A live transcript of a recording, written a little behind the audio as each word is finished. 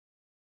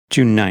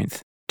June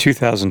 9th,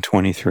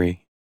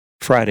 2023,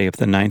 Friday of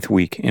the 9th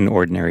week in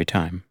Ordinary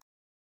Time.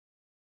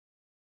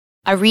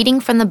 A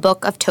reading from the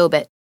book of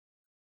Tobit.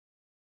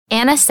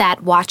 Anna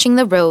sat watching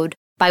the road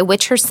by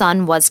which her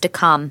son was to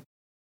come.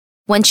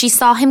 When she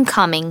saw him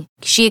coming,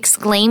 she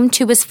exclaimed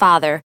to his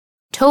father,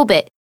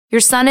 "Tobit, your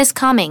son is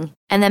coming,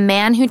 and the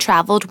man who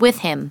traveled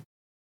with him."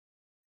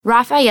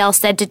 Raphael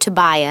said to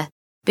Tobiah,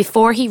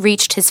 before he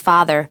reached his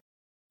father,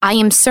 "I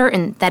am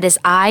certain that his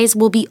eyes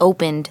will be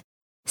opened.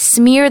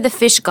 Smear the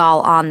fish gall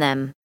on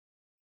them.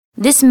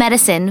 This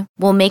medicine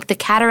will make the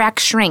cataract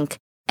shrink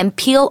and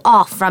peel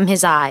off from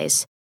his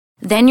eyes.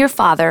 Then your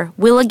father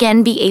will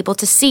again be able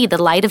to see the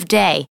light of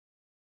day."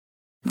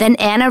 Then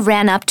Anna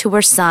ran up to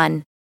her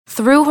son,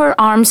 threw her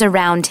arms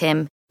around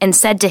him, and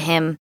said to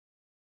him,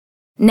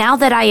 "Now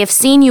that I have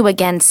seen you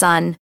again,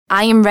 son,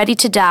 I am ready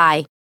to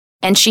die,"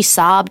 and she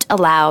sobbed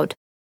aloud.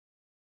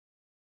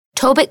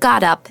 Tobit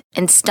got up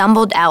and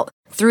stumbled out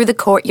through the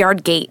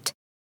courtyard gate.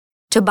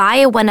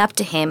 Tobiah went up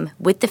to him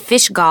with the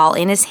fish gall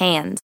in his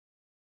hands,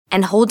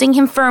 and holding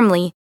him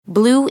firmly,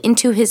 blew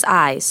into his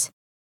eyes.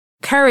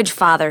 "Courage,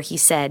 father," he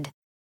said.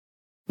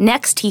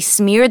 Next he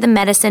smeared the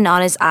medicine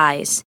on his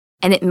eyes,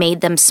 and it made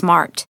them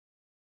smart.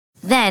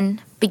 Then,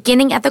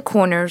 beginning at the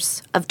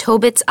corners of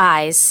Tobit's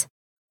eyes,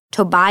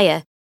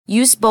 Tobiah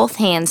used both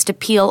hands to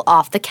peel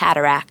off the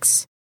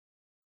cataracts.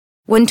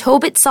 When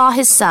Tobit saw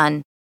his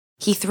son,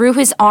 he threw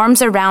his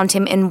arms around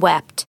him and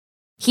wept.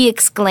 He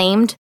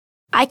exclaimed,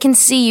 "I can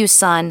see you,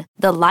 son,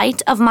 the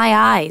light of my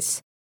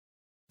eyes."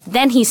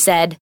 Then he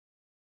said,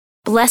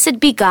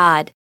 "Blessed be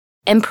God,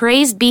 and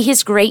praised be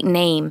his great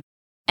name,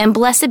 and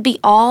blessed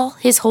be all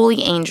his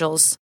holy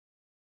angels.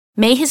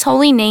 May his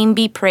holy name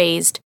be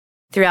praised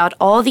throughout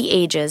all the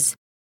ages,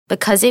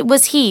 because it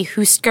was he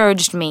who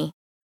scourged me,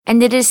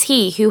 and it is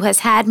he who has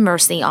had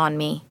mercy on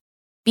me.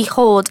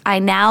 Behold, I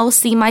now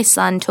see my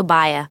son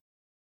Tobiah."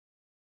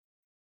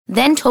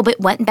 Then Tobit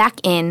went back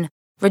in,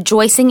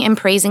 rejoicing and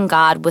praising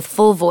God with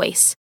full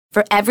voice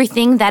for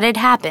everything that had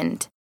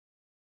happened.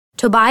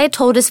 Tobiah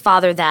told his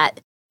father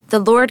that the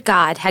Lord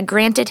God had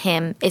granted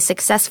him a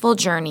successful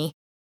journey,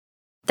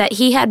 that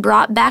he had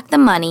brought back the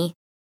money,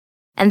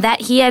 and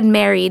that he had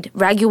married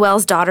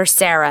Raguel's daughter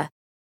Sarah,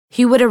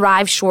 who would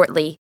arrive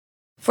shortly,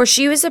 for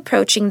she was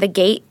approaching the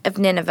gate of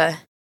Nineveh.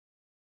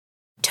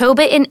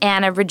 Tobit and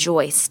Anna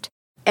rejoiced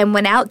and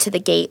went out to the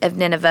gate of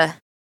Nineveh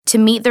to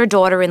meet their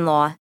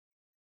daughter-in-law.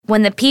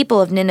 When the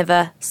people of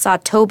Nineveh saw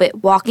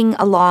Tobit walking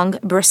along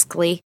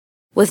briskly,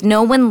 with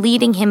no one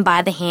leading him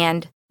by the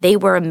hand, they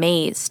were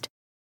amazed.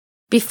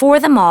 Before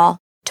them all,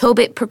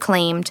 Tobit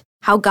proclaimed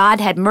how God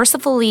had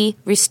mercifully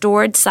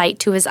restored sight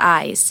to his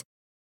eyes.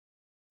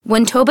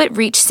 When Tobit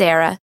reached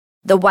Sarah,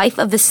 the wife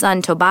of the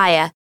son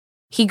Tobiah,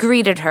 he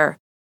greeted her,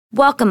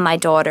 "Welcome, my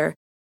daughter.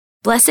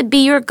 Blessed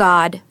be your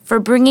God for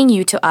bringing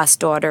you to us,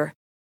 daughter.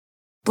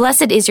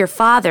 Blessed is your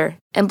father,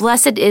 and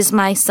blessed is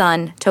my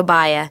son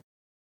Tobiah,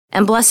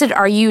 and blessed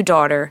are you,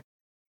 daughter.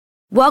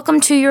 Welcome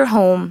to your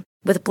home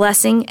with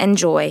blessing and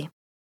joy.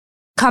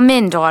 Come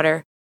in,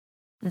 daughter."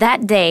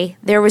 That day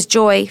there was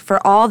joy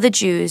for all the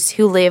Jews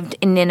who lived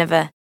in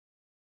Nineveh.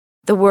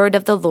 The word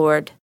of the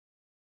Lord.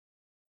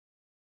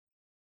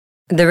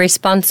 The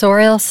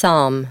responsorial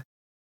psalm.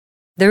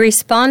 The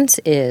response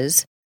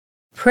is,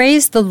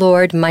 "Praise the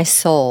Lord, my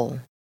soul."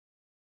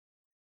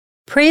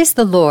 Praise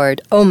the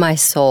Lord, O my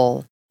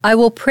soul. I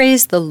will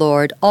praise the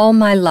Lord all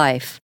my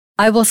life.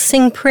 I will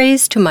sing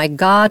praise to my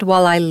God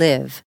while I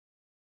live.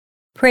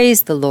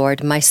 Praise the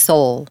Lord, my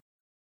soul.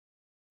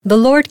 The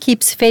Lord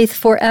keeps faith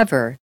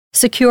forever,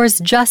 secures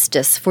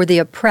justice for the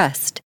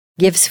oppressed,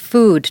 gives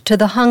food to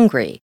the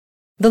hungry.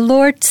 The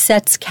Lord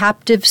sets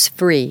captives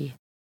free.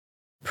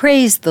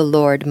 Praise the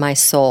Lord, my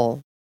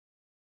soul.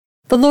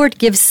 The Lord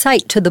gives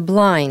sight to the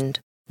blind.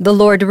 The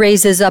Lord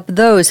raises up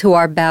those who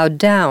are bowed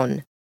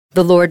down.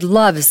 The Lord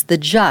loves the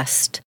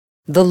just.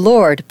 The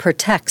Lord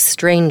protects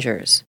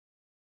strangers.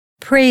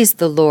 Praise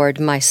the Lord,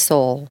 my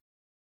soul.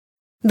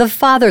 The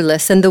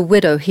fatherless and the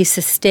widow he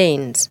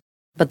sustains,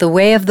 but the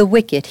way of the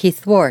wicked he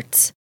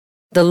thwarts.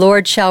 The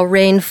Lord shall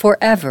reign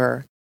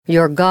forever,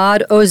 your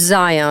God, O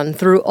Zion,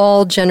 through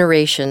all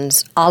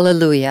generations.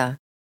 Alleluia.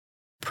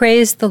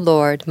 Praise the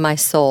Lord, my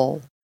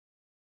soul.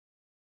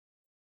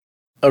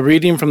 A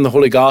reading from the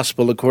Holy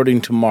Gospel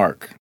according to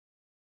Mark.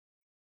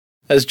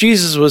 As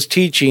Jesus was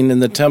teaching in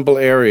the temple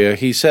area,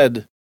 he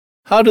said,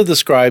 "How do the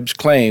scribes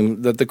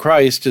claim that the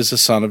Christ is the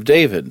son of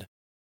David?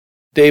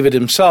 David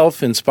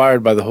himself,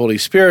 inspired by the Holy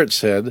Spirit,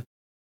 said,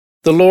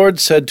 'The Lord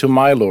said to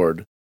my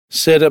Lord,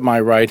 sit at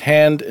my right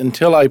hand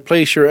until I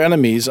place your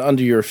enemies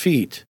under your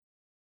feet.'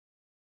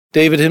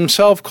 David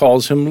himself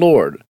calls him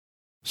Lord,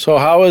 so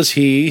how is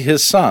he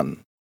his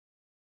son?"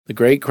 The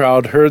great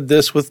crowd heard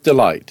this with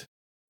delight.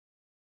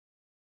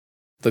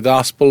 The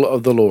Gospel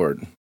of the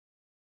Lord.